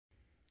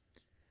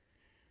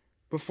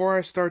Before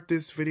I start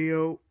this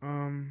video,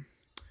 I'm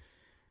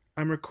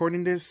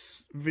recording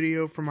this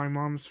video from my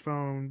mom's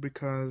phone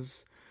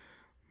because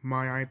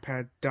my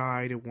iPad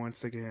died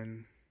once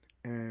again,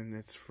 and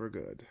it's for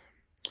good.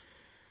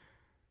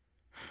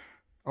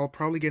 I'll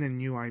probably get a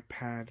new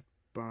iPad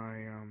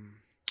by,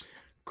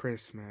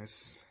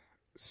 Christmas,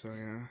 so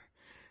yeah.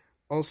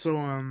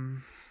 Also,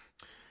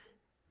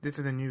 this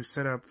is a new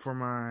setup for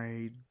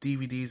my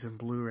DVDs and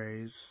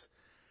Blu-rays,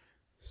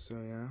 so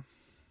yeah.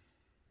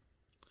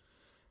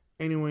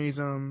 Anyways,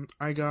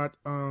 I got,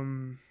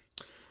 4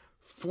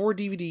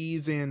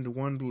 DVDs and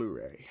 1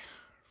 Blu-ray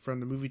from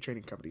the movie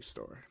trading company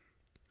store.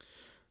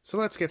 So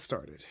let's get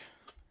started.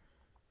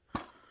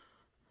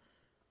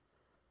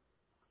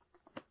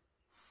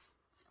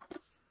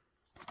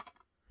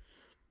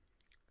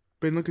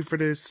 Been looking for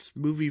this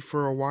movie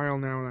for a while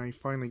now, and I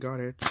finally got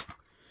it.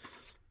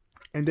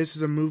 And this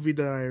is a movie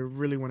that I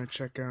really want to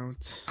check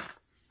out.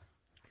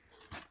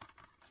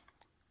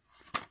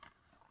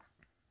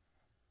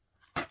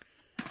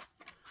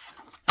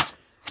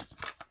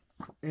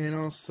 And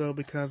also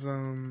because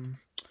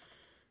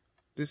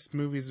this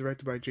movie is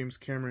directed by James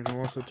Cameron, who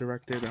also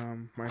directed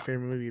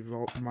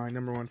my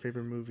number one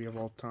favorite movie of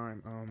all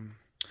time,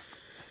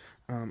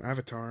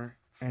 Avatar,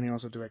 and he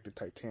also directed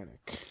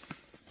Titanic.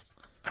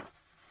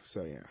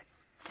 So yeah.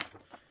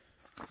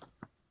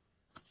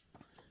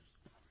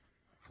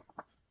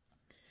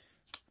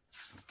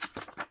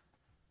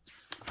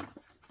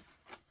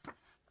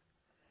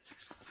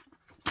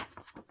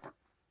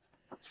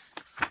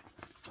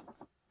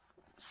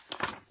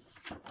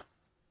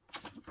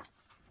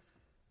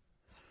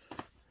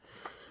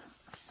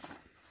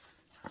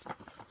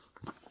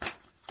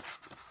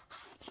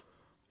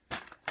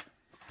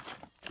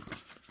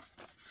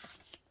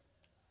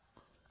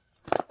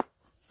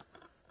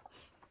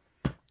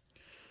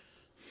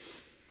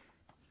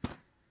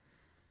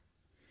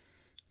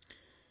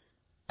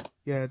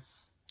 Yeah,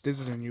 this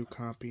is a new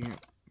copy.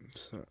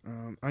 So,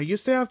 I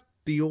used to have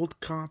the old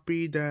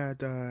copy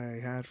that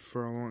I had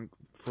for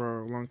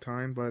a long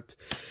time, but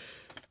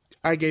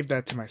I gave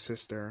that to my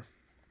sister.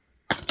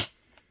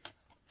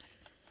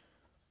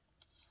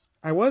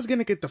 I was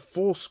gonna get the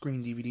full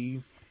screen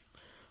DVD,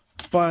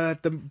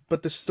 but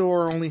the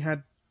store only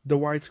had the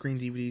widescreen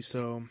DVD,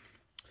 so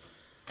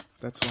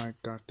that's why I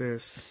got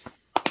this.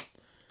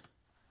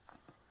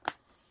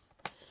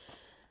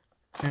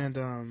 And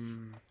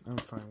I'm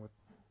fine with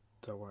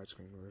the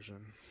widescreen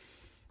version.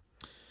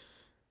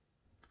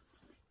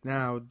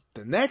 Now,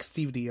 the next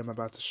DVD I'm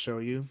about to show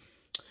you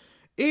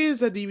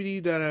is a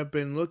DVD that I've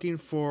been looking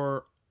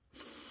for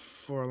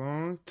a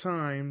long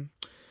time,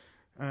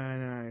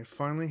 and I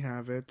finally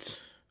have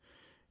it.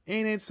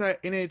 And it's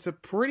a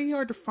pretty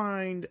hard to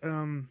find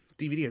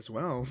DVD as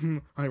well,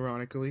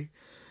 ironically.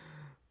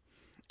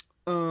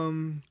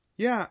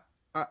 Yeah.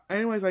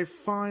 Anyways, I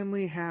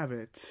finally have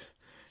it,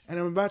 and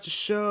I'm about to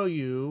show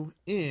you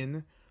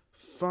in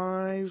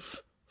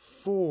 5,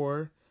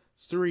 4,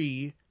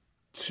 3,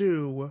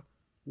 2,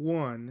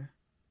 1.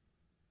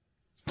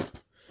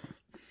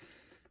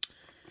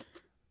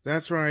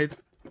 That's right.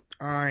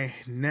 I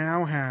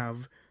now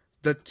have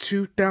the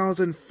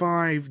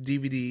 2005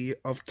 DVD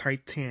of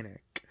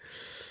Titanic.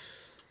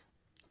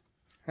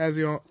 As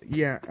you all,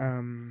 yeah,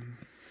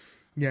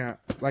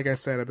 like I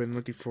said, I've been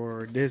looking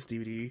for this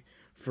DVD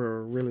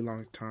for a really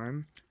long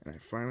time, and I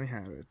finally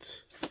have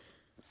it.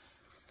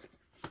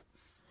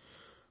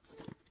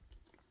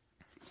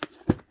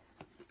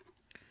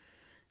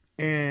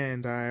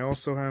 And I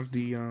also have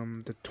the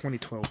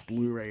 2012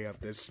 Blu-ray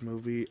of this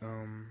movie,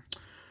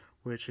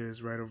 which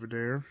is right over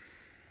there.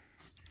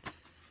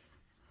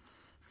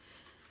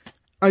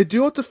 I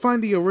do have to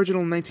find the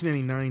original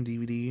 1999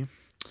 DVD.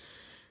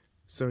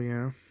 So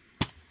yeah.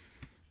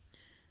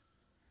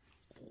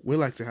 We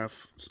like to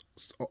have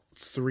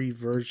 3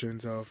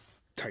 versions of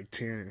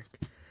Titanic.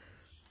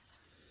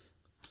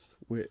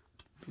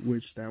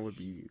 Which that would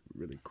be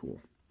really cool.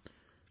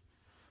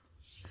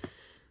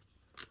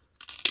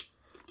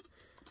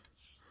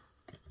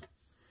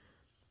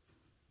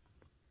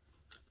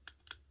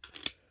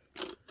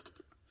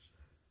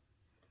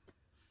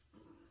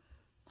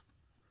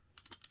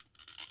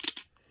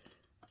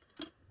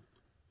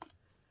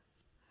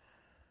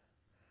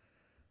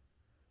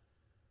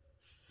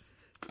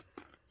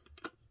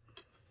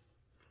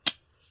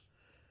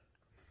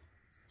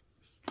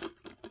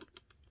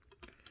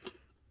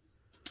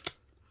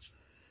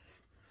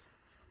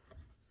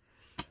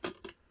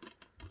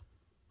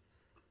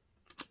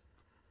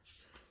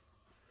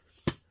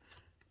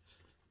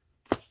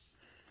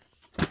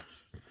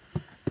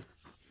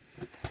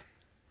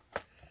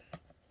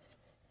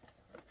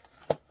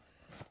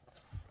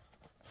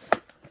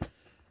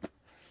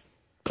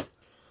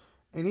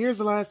 And here's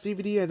the last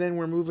DVD, and then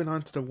we're moving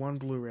on to the 1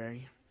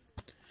 Blu-ray.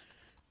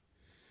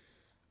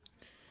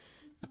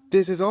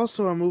 This is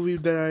also a movie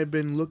that I've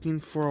been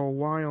looking for a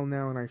while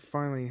now, and I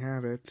finally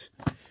have it.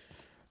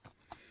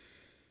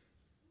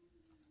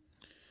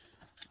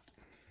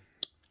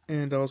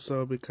 And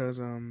also because,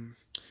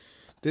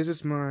 this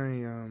is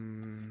my,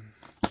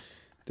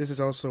 this is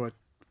also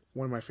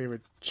one of my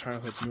favorite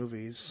childhood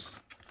movies.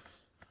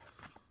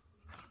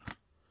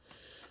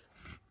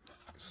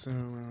 So,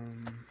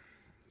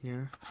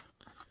 yeah.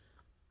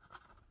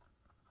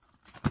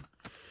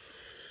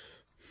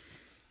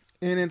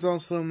 And it's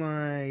also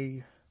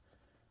my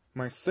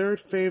third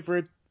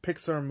favorite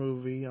Pixar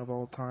movie of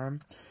all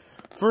time.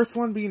 First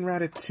one being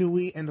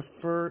Ratatouille, and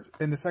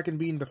the second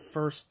being the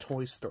first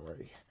Toy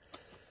Story.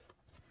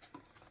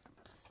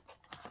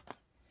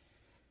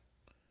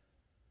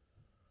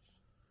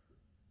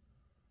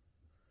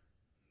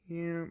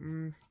 Yeah,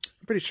 I'm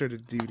pretty sure the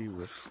DVD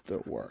will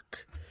still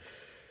work.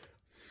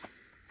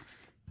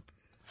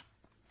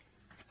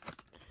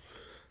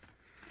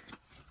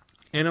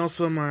 And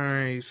also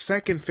my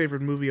second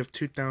favorite movie of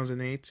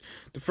 2008.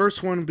 The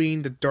first one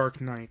being The Dark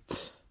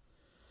Knight.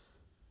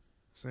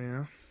 So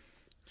yeah.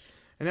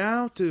 And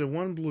now to the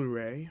one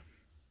Blu-ray.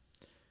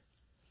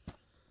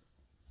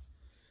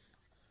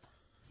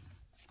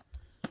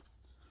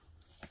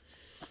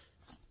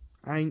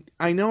 I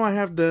know I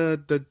have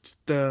the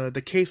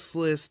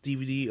caseless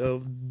DVD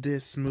of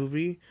this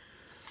movie,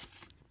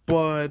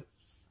 but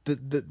the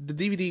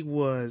DVD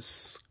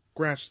was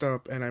scratched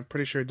up, and I'm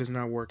pretty sure it does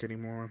not work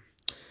anymore.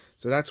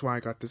 So that's why I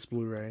got this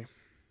Blu-ray.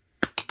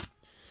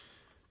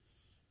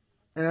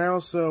 And I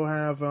also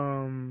have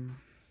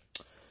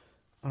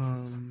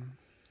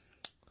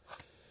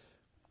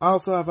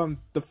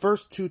the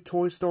first two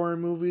Toy Story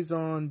movies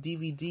on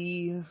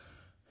DVD,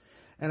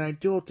 and I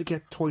do hope to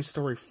get Toy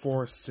Story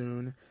 4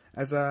 soon,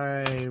 as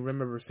I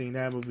remember seeing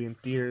that movie in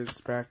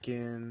theaters back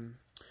in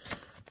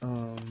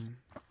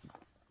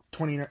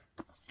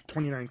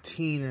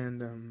 2019,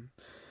 and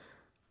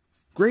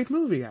great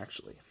movie,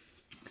 actually.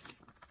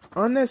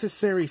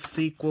 Unnecessary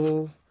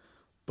sequel,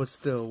 but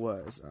still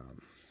was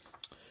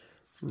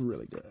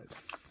really good.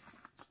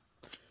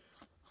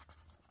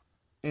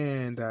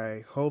 And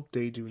I hope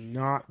they do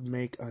not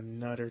make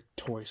another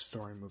Toy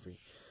Story movie.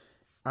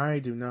 I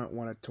do not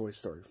want a Toy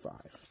Story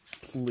 5.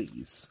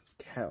 Please.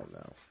 Hell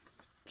no.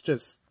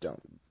 Just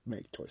don't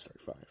make Toy Story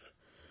 5.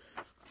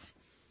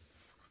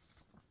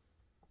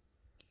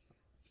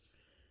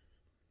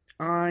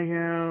 I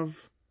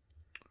have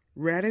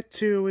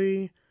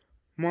Ratatouille,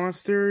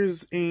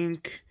 Monsters,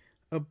 Inc.,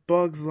 A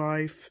Bug's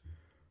Life,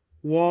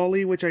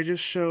 WALL-E, which I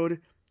just showed,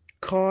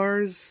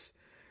 Cars,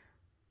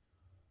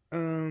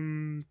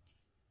 Toy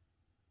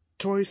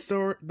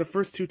Story, the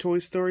first two Toy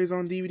Stories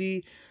on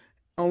DVD,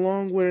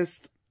 along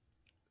with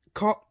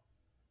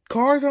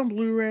Cars on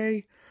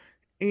Blu-ray,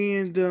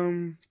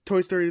 and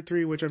Toy Story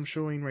 3, which I'm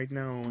showing right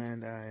now,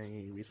 and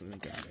I recently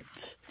got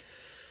it.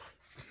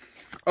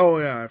 Oh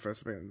yeah, I forgot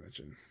to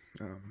mention.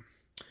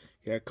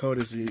 Yeah, code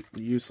is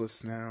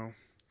useless now.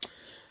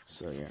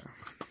 So yeah.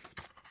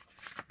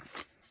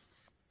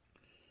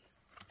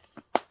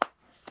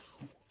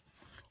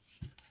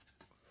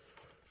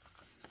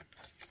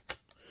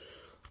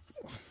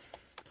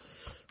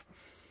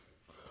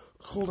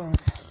 Hold on.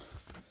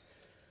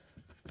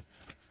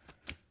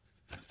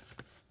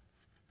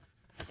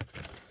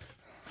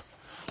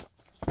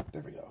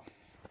 There we go.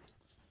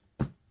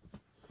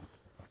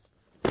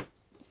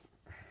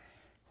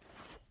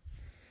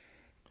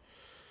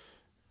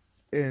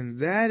 And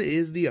that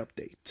is the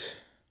update.